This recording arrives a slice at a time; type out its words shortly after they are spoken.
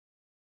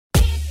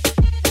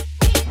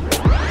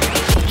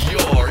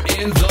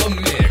in the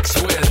mix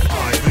with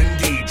Ivan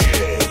DJ.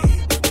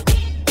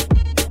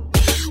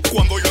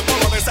 Cuando yo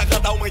andaba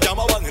desacatado me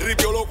llamaban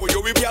ripio loco.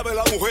 Yo vivía de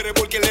las mujeres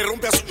porque le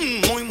rompe a su...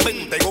 no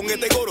invente con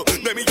este coro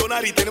de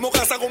millonario. Tenemos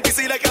casa con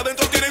piscina que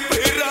adentro tienen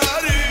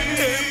Ferrari.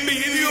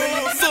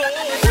 Envidioso.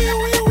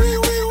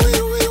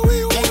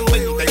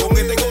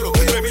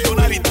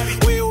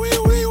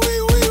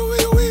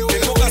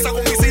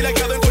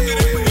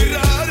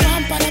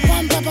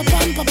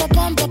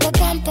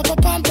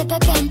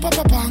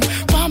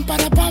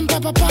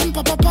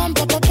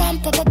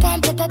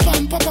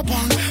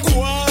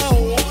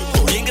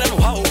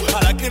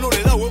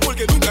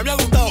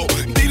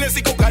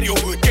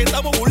 Que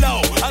estamos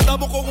burlados,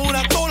 andamos con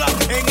una cola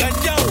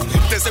engañado,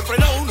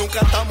 desenfrenados, nunca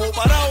estamos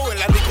parados en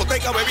la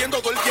discoteca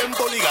bebiendo todo el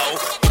tiempo ligado.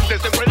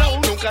 Desenfrenados,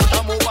 nunca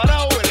estamos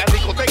parados en la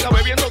discoteca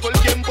bebiendo todo el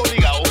tiempo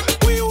ligado.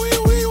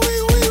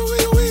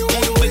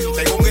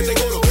 Con este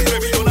coro de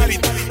millonario.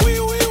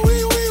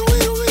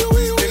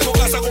 Tenemos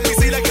casa con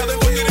misiles que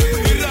adentro tienen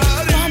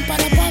Ferrari.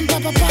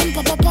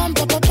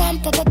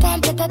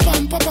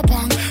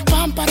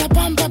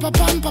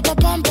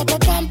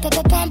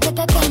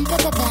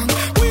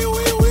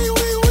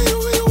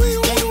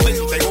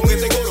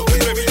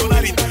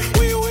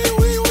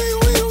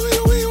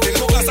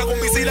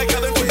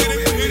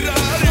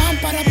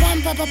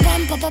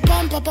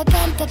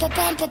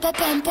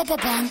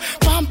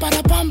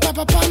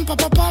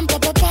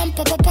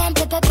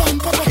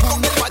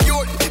 Con el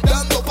mayor,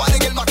 dando para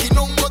en el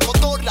maquinón, no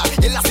cotorra.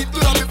 Y en la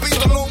cintura me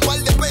pito un par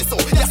de pesos.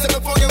 Ya se me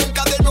pone un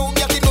cadenón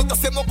y a ti no te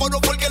hacemos coro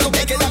porque lo que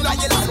es que la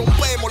calle la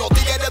rompemos, los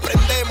tigres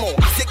prendemos.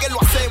 Así es que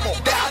lo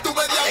hacemos. Deja tu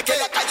media, es que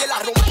la calle la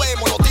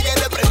rompemos, los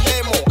tigres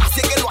prendemos. Así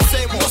es que lo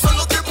hacemos. No son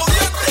los tiempos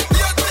dientes.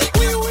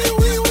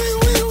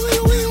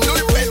 No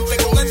invente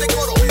con este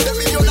coro de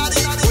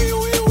millonarios.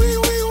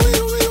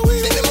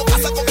 Tenemos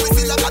casa con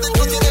piscina que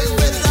adentro tiene el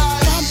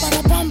Ferrari.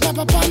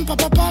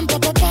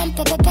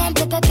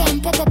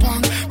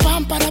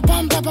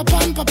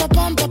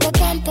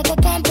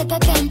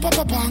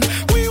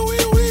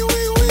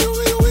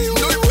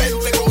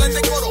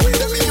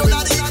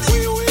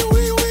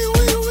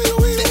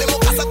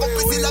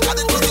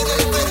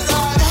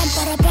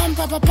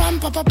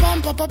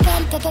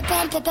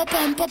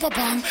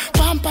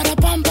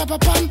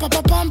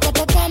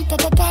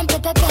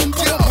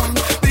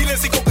 Dile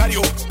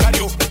sicario,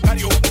 cario.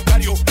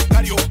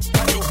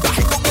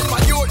 Baje con el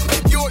mayor,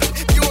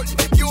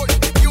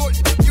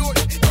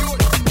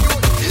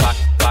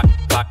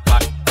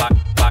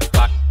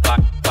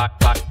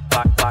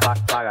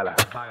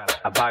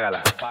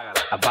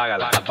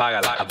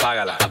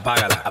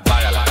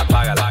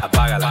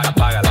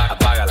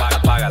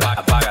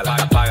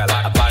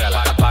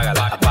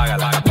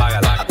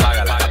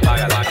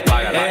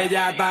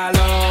 Ella está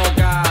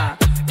loca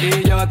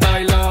y yo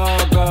estoy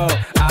loco.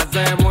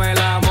 Hacemos el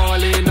amor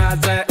y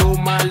nace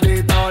un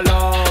maldito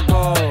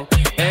loco.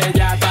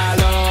 Ella está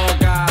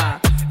loca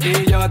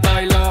y yo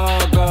estoy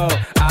loco.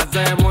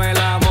 Hacemos el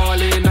amor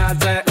y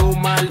nace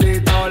un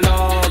maldito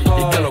loco.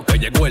 Y que lo que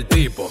llegó el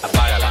tipo.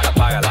 Apágala.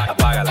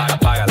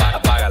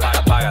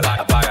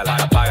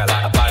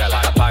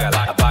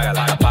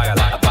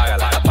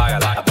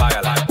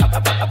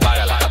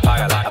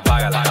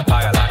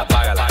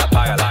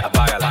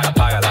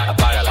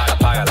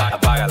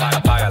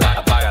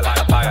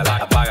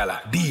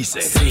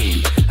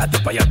 Sí, la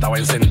tipa ya estaba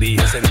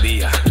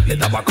encendida. Le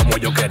daba como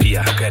yo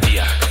quería.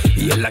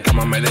 Y en la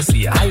cama me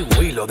decía: ay,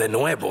 Willow, de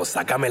nuevo,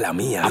 sácame la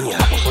mía.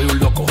 Soy un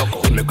loco,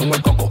 me como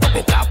el coco.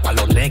 Me tapa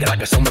los negras,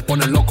 que eso me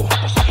pone loco.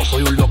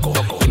 Soy un loco,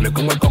 me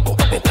como el coco.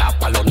 Me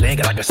tapa los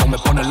negras, que eso me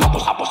pone loco.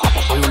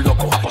 Soy un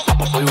loco,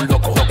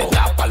 me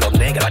tapa los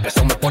negras, que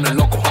eso me pone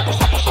loco.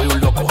 Soy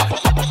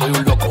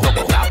un loco,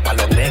 me tapa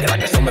los negras,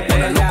 que eso me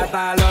pone loco. Ella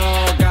está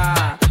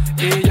loca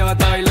y yo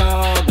estoy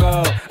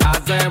loco.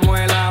 Hacemos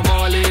el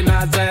amor y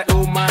nace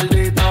un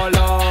maldito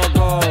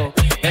loco.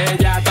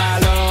 Ella está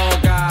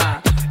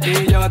loca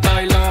y yo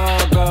estoy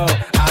loco.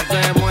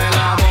 Hacemos el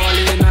amor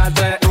y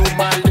nace un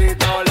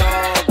maldito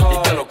loco.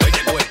 Y que lo que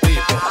llegó el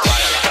tipo.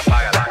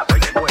 Apágala.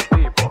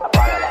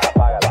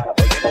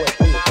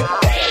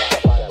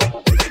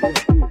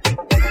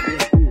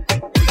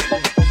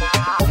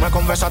 Tú me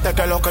confesaste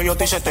que lo que yo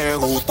te hice te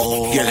gustó.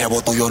 Y el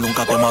jevo tuyo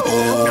nunca te mató.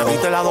 Me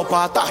abriste las dos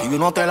patas y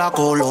uno te la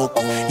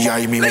colocó. Y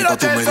ahí mismito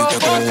tú me diste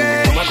todo.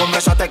 Tú me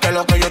confesaste que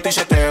lo que yo te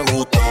hice te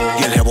gustó.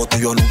 Y el jevo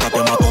tuyo nunca te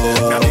mató.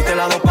 Me abriste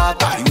las dos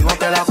patas y uno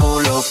te la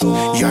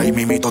colocó. Y ahí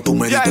mismito tú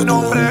me diste todo. Y el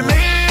nombre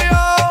mío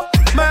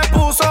me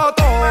puso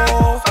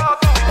todo.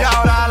 Y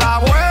ahora la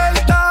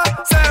vuelta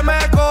se me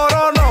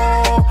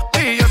coronó.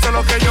 Y eso es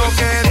lo que yo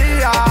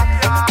quería,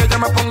 que ella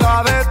me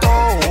ponga de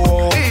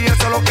todo. Y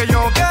eso es lo que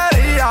yo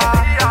quería,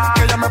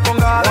 que ella me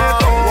ponga de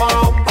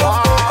todo.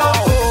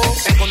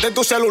 Esconde en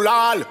tu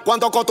celular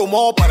cuánto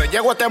costumó, pero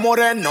llegó este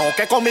moreno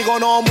que conmigo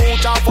no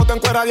mucha foto en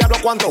cuera diablo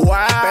cuánto güey.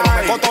 Pero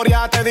me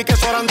fotoreaste, di que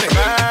eso era antes.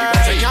 Me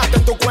enseñaste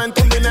en tu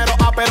cuenta un dinero,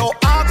 pero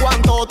 ¿a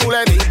cuánto tú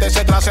le diste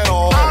ese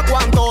trasero? ¿A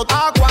cuánto?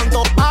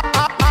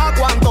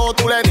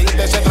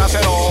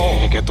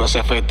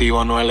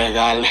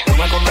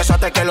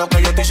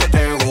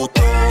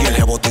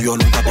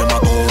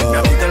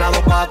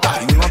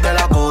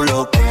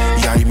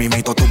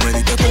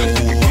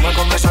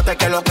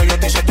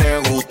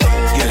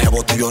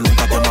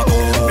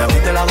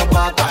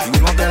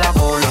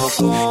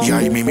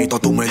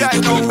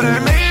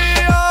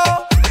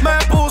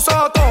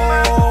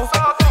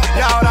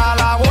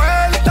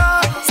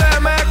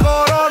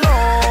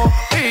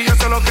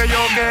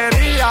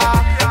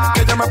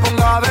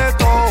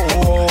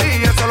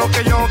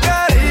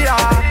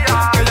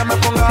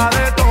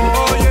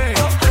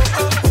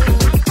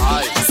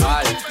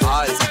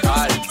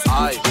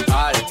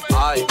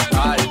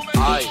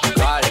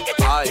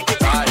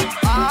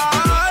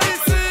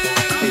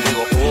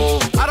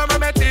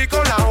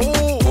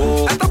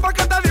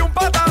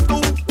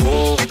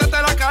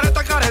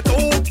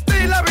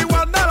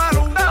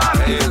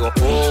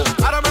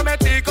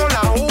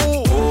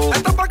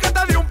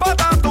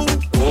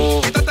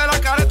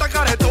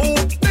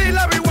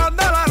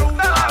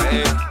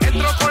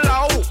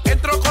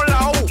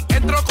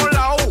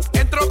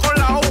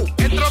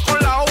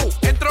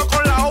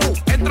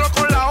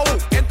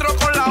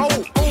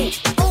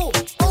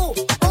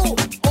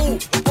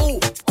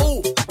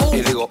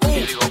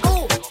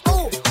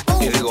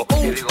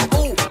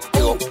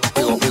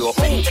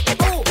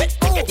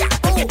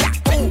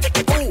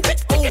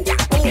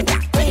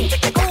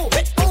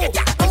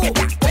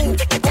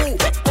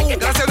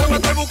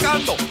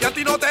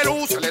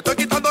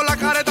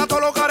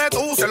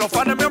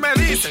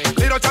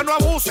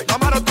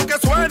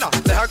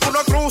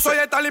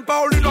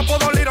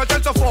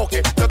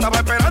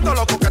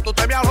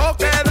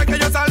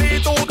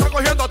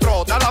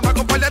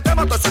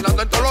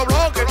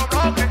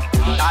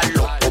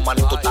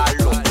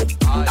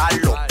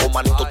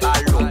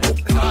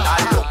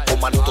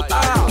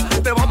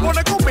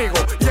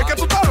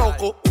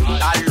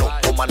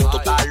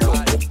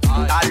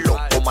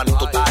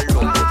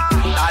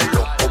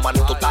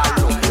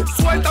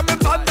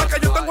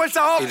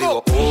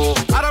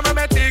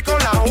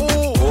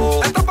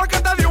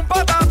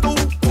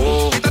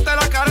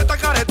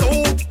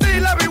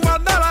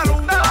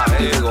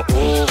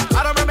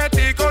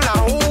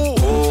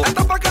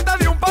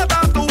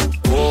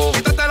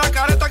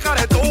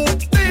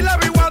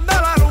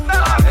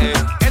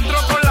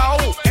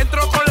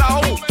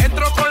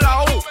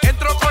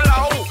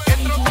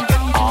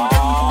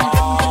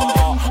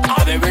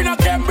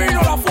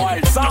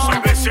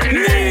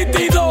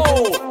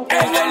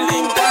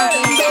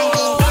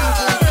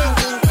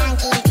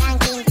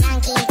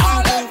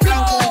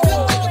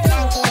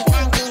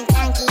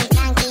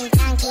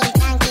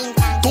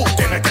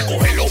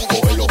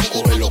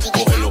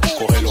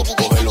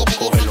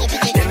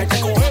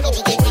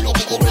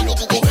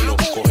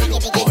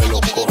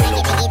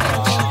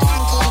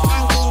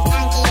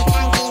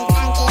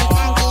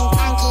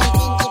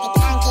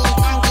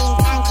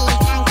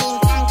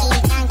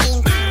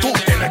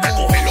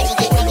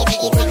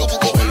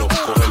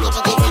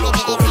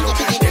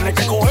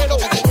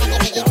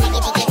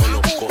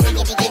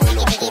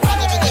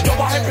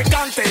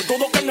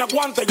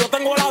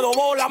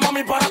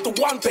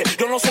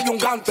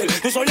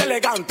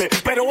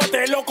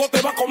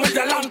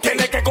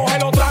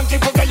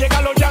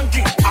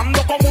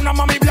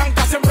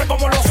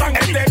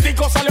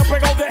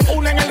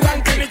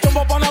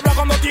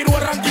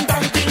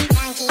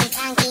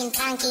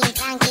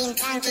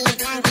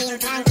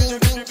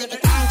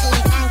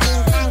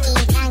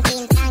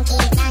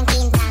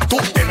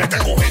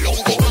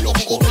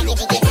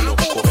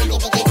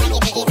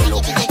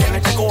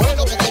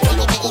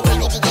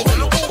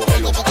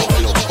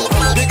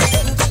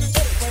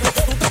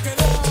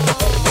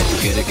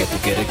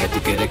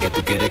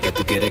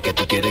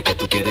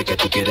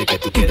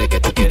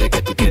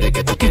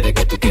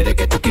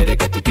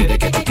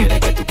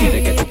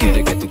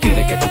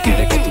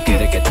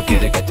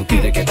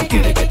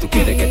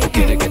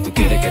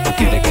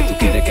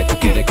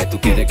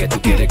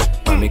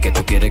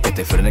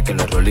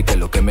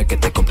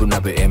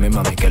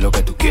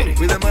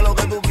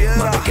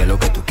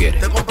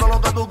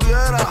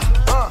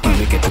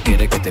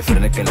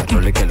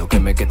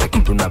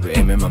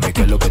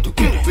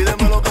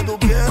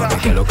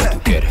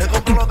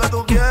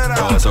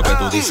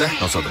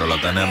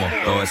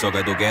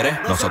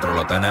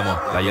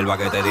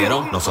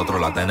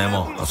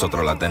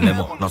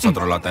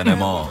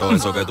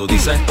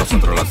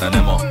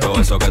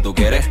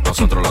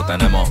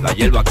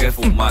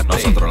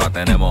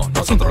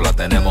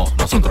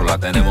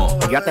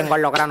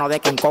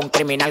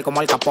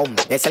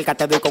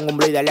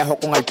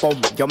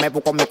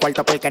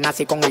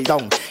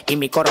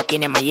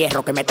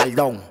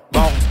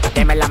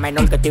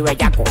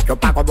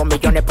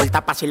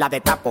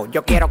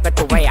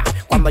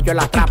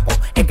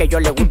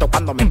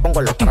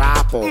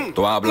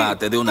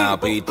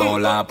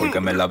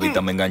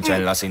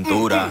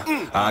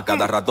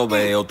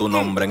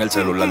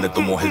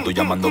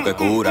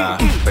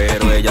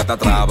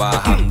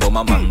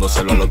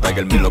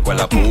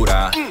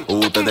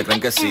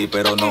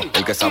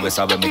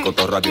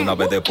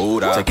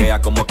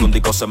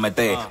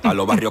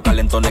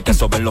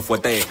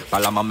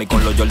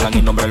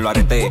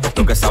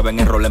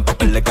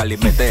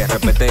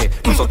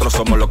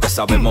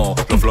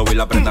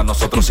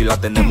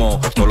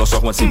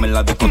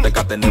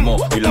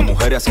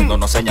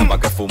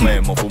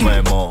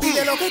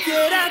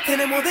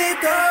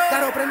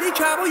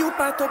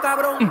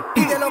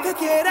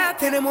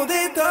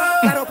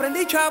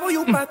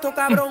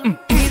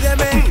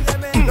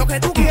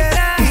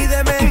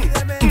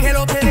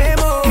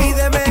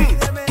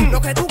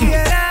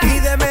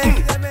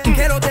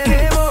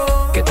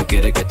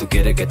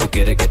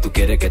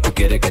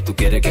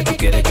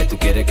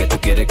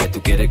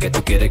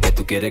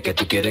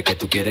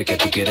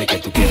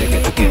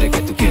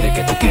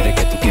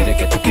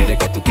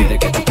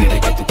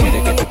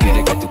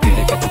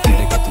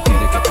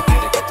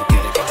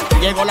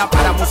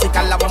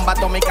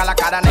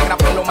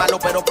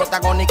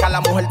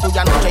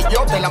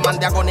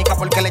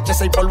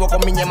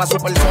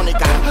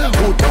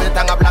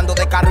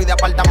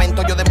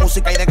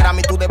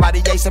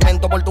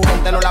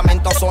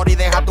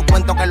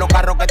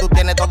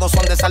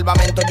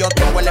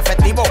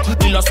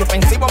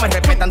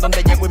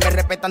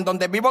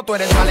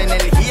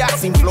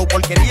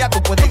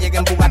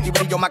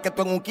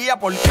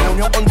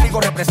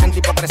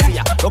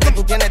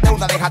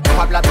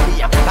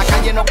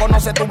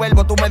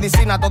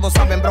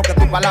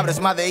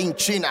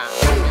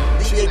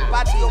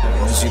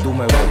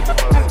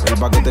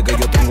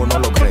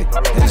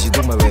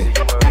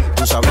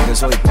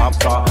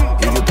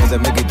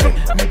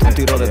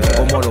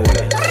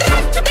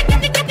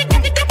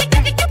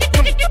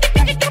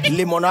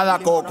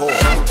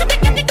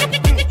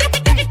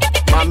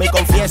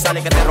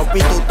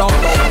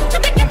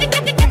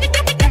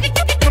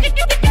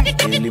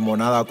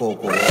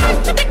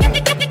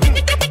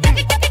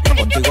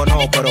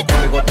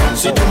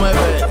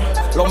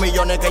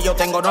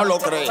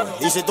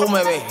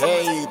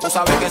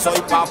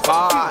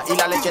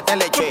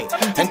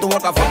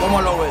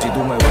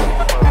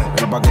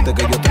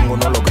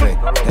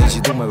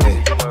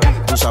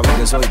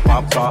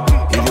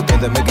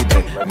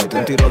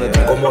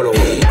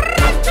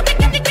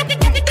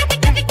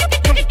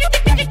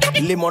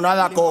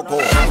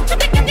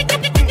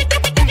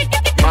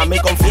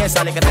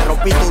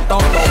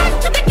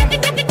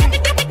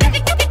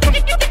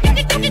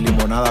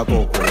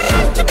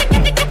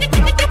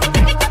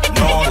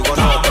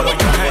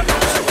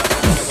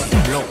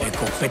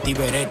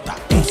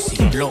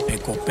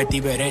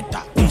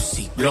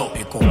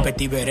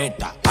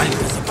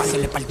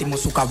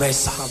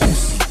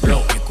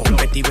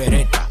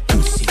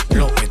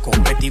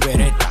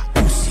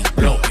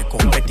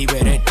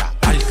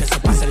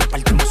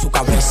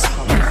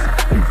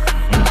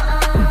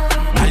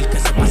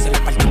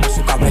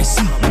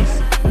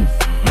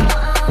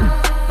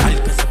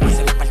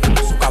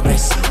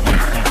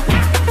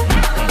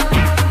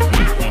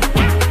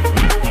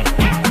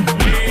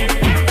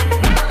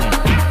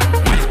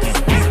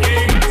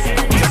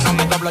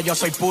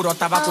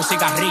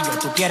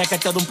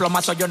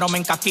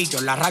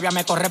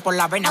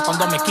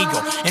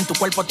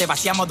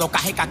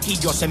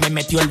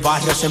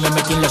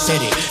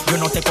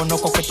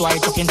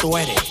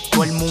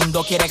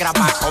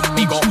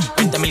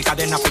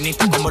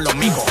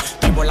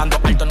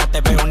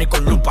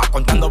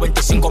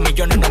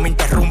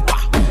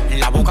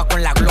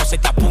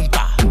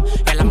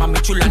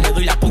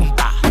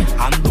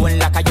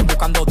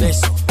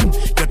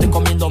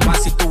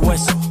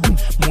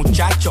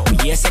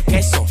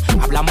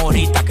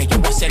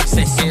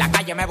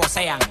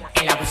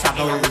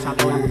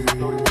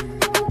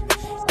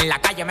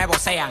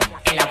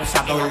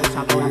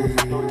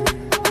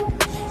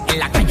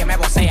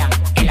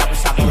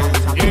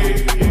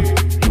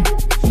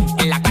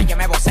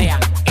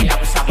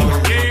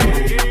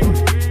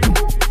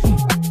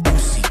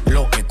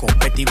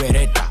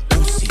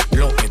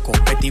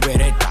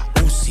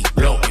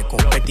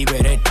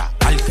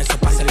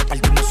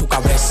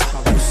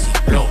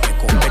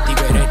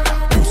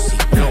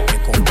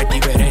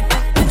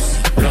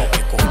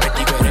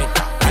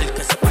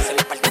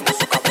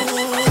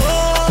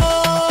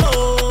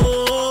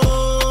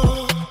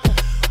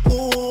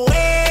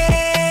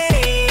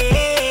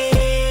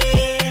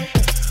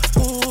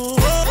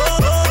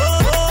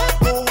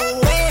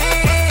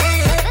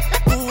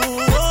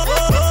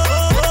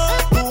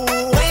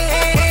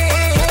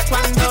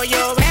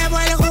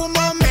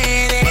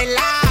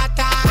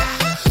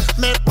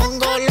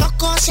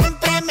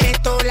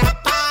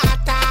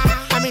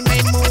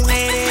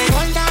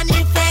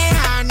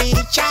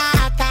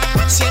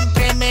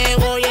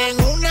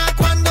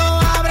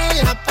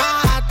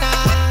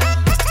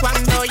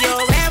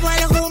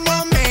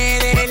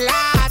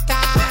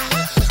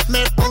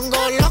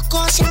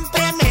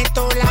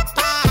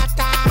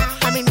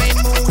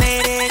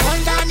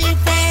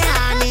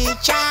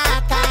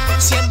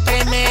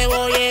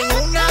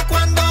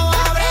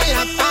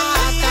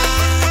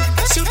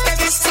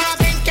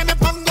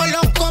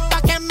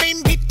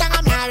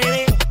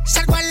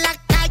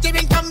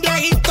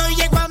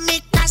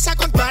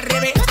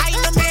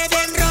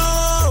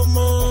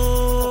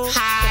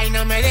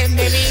 den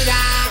bebida,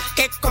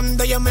 que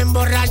cuando yo me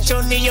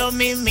emborracho ni yo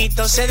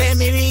mismito sé de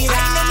mi vida.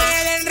 Ay, no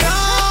me den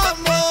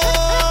romo,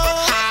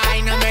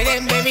 ay, no me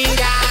den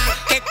bebida,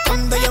 que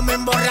cuando yo me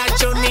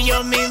emborracho ni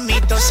yo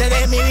mismito sé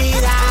de mi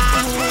vida.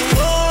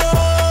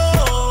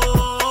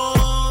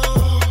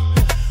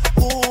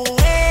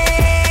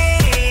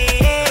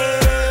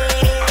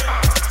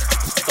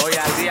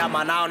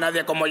 Manao,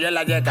 nadie como yo en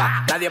la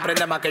yeca. Nadie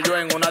prende más que yo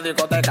en una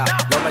discoteca.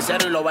 Los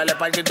meseros y los bailes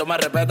parking tú me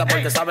respetas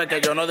porque sabes que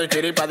yo no doy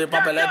chiripa, doy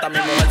papeleta. Mi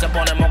mujer se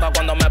pone moca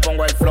cuando me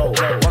pongo el flow,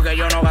 porque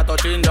yo no gasto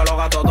chin, yo lo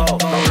gasto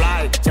todo. No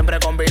like, siempre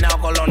combinado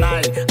con los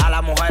night. A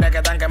las mujeres que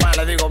están quemadas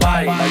les digo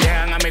bye. No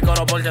llegan a mi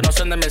coro porque no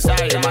son de mi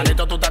side.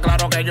 Manito, tú estás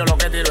claro que yo lo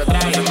que tiro es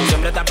traje. Tú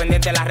siempre estás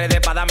pendiente de las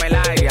redes para darme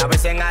like. A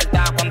veces en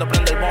alta cuando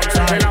prende el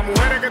bonsai. De las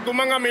mujeres que tú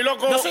mangas mi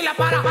loco. Yo soy la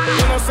para.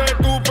 Yo no sé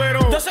tú,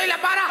 pero yo soy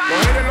la para.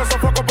 Mujeres no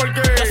sofoco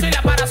porque yo soy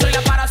la para, soy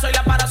la para, soy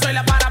la para, soy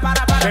la para.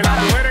 De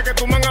las mujeres que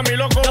tú mangas mi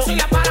loco. Yo soy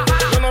la para.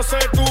 Yo no sé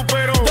tú,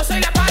 pero yo soy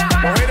la para.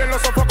 Mujeres no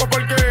sofoco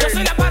porque yo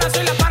soy la para,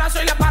 soy la para,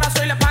 soy la para,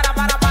 soy la para.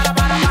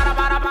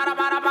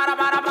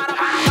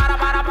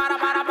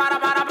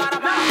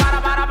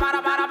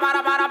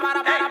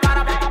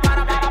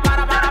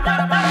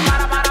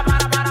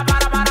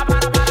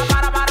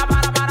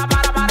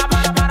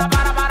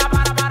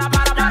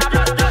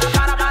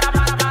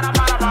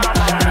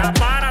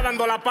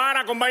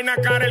 con vaina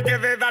cara, el que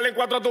de darle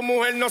cuatro a tu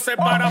mujer no se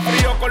para.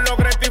 Frío con los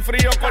gretis,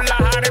 frío con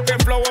las ares, de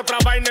flow otra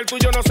vaina, el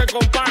tuyo no se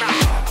compara.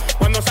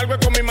 Cuando salgo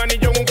con mi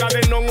manillo en un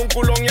cadenón, un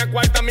culón y a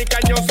cuarta mi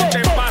cañón. Si te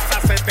pasa,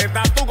 se te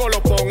da tu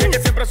golopón. Es que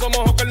siempre somos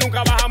hockey,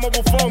 nunca bajamos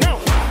bufón.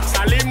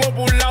 Salimos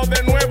burlados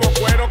de nuevo,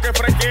 cuero que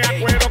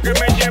fresquea, cuero que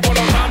me llevo.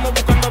 Nos vamos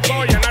buscando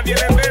todo y a nadie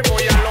le debo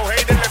y a los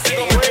haters les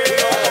sigo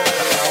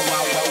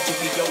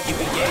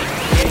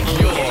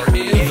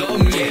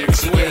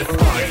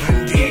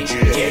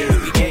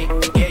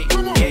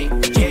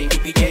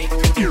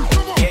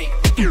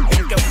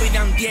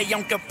y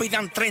aunque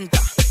pidan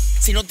 30,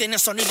 si no tiene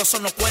sonido eso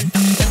no cuenta.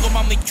 Tengo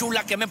mami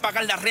chula que me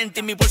pagan la renta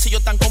y mi bolsillo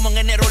tan como en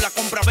enero la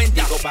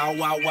compra-venta. Digo wow,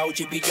 wow, wow,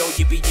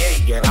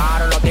 GPJ.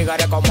 Llegaron los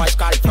tigres como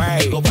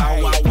Scarface. Digo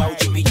wow, wow, wow,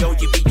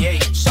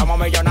 GPJ. Somos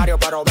millonarios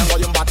pero vengo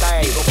de un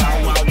batey. Digo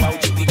wow, wow, wow,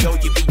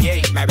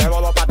 GPJ. Me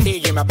bebo 2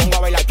 pastillas y me pongo a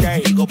bailar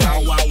Jay. Digo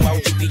wow, wow, wow,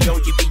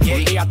 GPJ.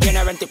 Un día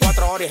tiene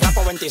 24 horas y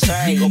rapo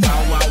 26. Digo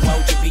wow, wow, wow,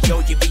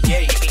 GPJ.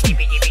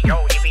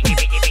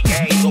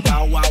 Digo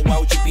wow, wow,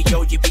 wow, GPJ.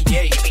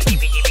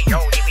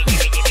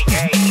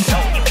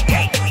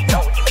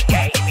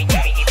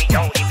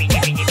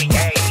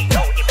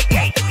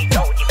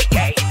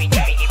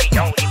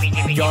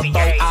 Yo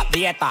estoy a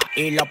dieta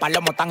y los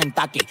palomos están en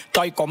taqui.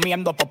 Estoy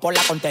comiendo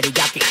popola con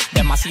teriyaki.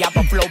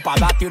 Demasiado flow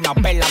para darte una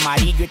pela.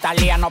 Amarillo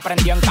italiano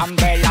prendió en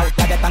candela.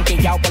 Ustedes están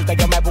quillados porque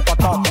yo me busco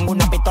todo. Tengo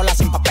una pistola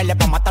sin papeles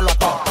para matarlo a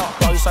todos.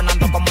 Estoy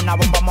sonando como una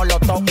bomba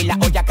molotov y la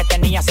olla que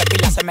tenía ese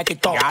pila se me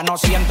quitó. Ya no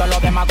siento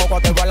los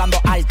demagogos, estoy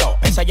volando alto.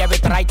 Ese Chevy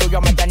Trail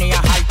tuyo me tenía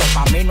alto.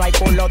 Pa' mí no hay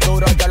culo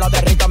duro, yo lo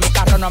derrito. Mi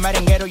carro no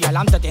merenguero y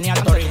adelante tenía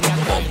el torino.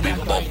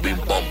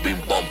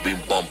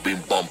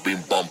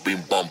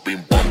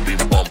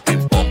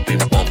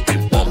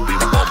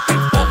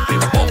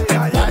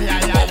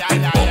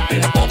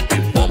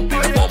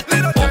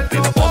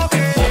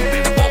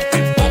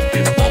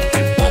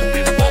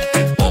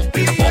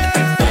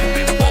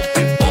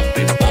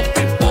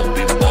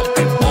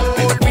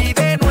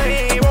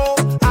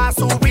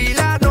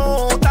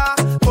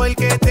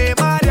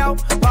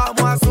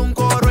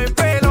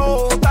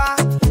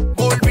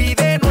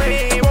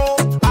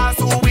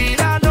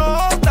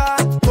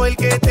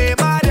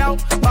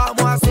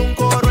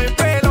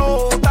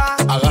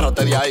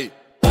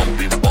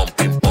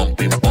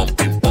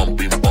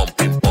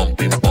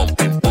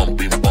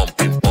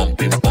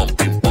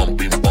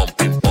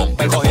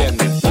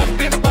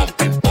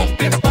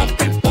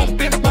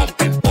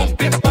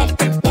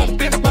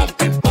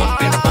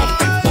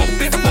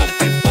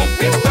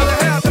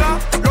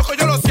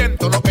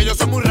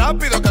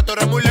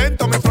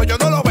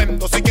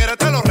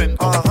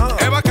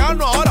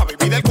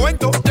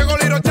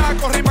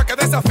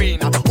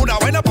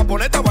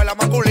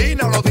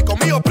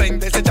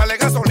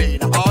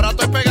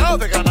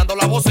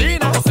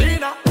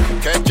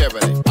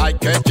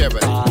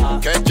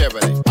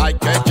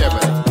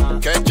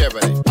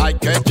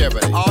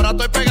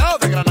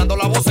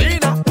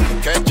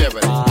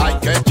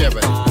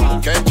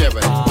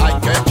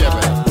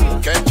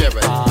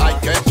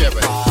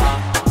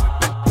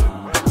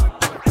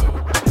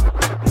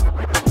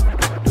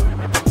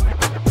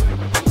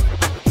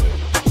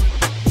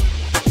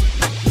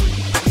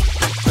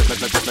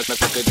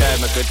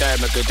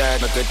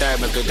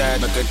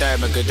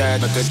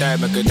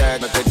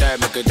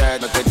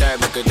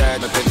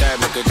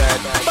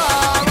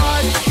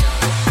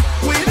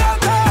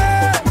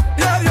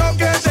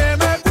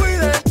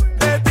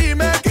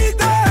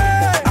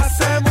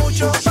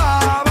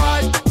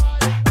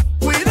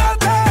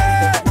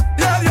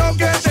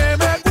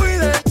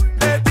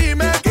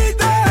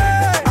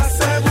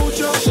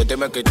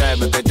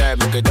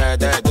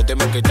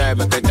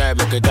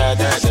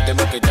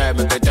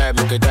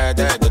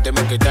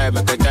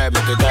 Me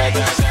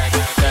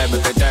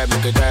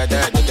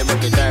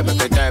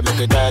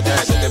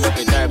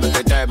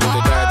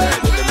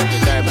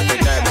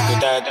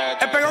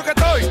Es pegado que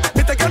estoy,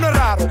 viste que no es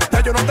raro.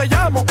 Ya yo no te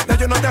llamo, ya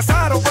yo no te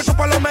asaro. Por su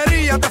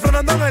palomería, te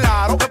frenando en el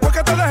aro. Después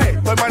que te dejé,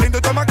 estoy más lindo y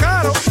estoy más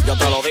caro. Yo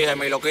te lo dije,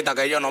 mi loquita,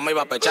 que yo no me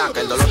iba a pechar.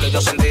 Que el dolor que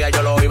yo sentía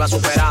yo lo iba a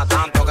superar.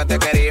 Tanto que te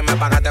quería y me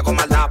pagaste con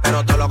maldad.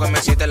 Pero todo lo que me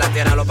hiciste en la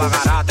tierra lo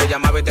pagarás. Te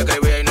llamaba y te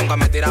escribía y nunca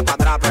me tiras para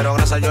atrás. Pero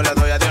gracias yo le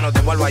doy a Dios, no te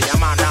vuelvo a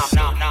llamar.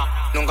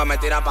 Nunca me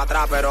tiras para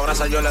atrás. Pero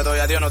gracias yo le doy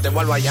a Dios, no te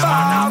vuelvo a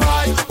llamar.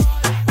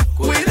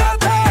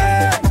 Cuídate,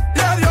 y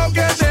a Dios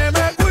que te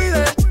me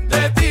cuide.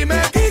 De ti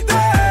me quité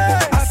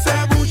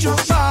hace mucho.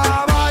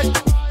 Bye.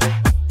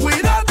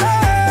 Cuídate,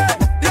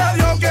 y a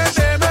Dios que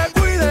te me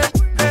cuide.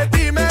 De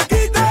ti me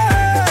quité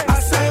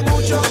hace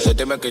mucho. De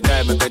ti me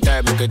quité, me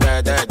quité, me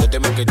quité. De ti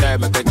me quité,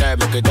 me quité,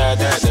 me quité.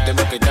 De ti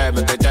me quité,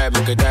 me quité,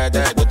 me quité.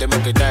 De ti me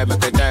quité, me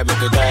quité, me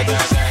quité.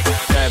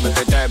 De me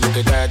quité, me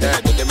quité.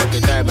 De ti me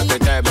quité, me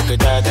quité, me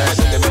quité. De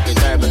ti me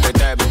quité, me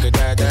quité, me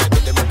quité. De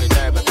ti me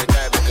quité, me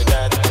quité, me quité.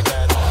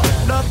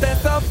 No te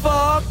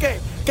sofoques,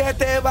 que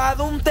te va a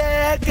dar un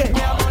teque.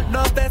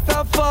 No te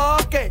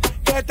sofoques,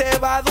 que te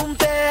va a dar un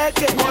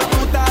teque. Por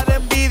puta de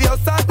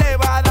envidiosa te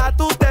va a dar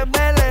tu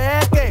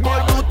tembeleque.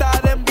 Por puta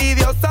de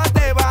envidiosa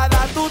te va a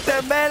dar tu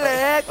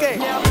tembeleque.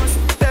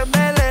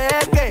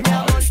 Tembeleque,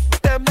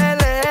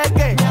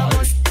 tembeleque,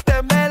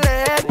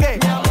 tembeleque,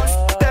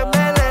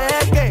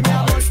 tembeleque,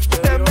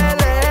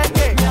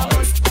 tembeleque,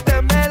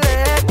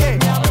 tembeleque,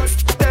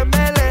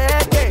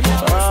 tembeleque.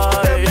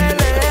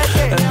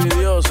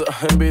 Envidiosa,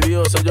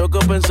 envidiosa, yo que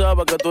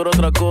pensaba que tú eras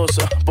otra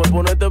cosa. Por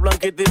ponerte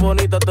blanquita y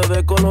bonita te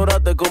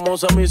decoloraste como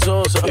Sammy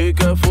Sosa. ¿Y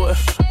qué fue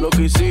lo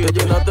que hiciste? Te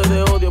llenaste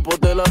de odio, pues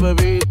te la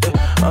bebiste.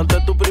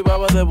 Antes tú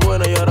privabas de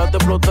buena y ahora te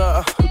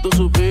explotas. Tú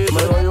supiste,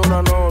 me doy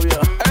una novia.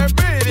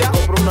 Envidia. Te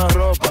compro una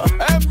ropa.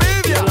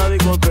 Envidia. En la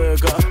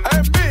discoteca.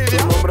 Envidia.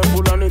 Tu nombre es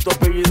fulano y tu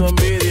apellido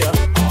envidia.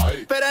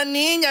 Pero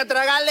niña,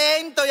 traga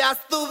lento y haz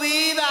tu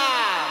vida.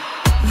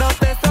 No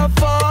te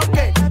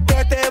sofoques,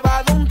 que te va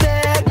a dar un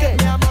teque.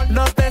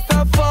 No te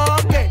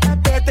sofoques,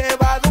 que te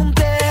va a dar un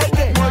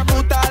teque. Por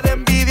puta de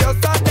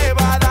envidiosa te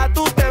va a dar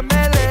tu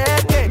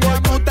tembeleque.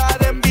 Por puta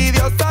de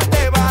envidiosa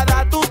te va a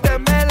dar tu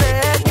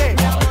tembeleque.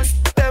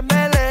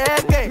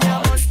 Tembeleque,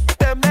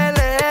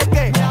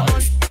 tembeleque,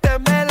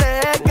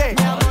 tembeleque,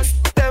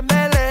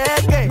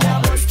 tembeleque,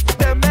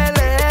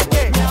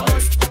 tembeleque,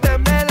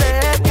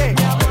 tembeleque,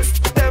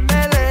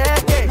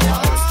 tembeleque,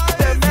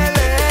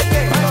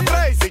 tembeleque. Pero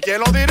Tracy, ¿quién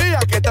lo diría?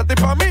 Que esta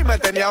tipa a mí me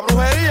tenía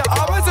brujería.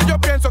 A veces yo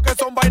pienso que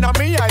son vainas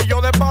mías y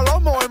yo de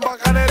palomo en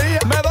bacanería.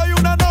 Me doy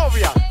una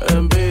novia,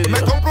 Envidia,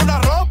 me compro una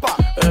ropa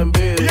y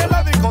envidia, en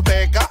la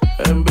discoteca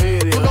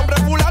envidia, tu nombre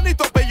es fulano y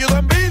tu apellido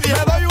envidia.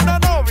 Me doy una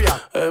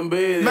novia,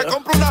 envidia, me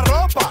compro una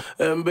ropa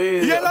y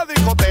envidia, en la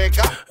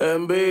discoteca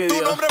envidia.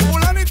 tu nombre es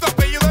fulano y tu apellido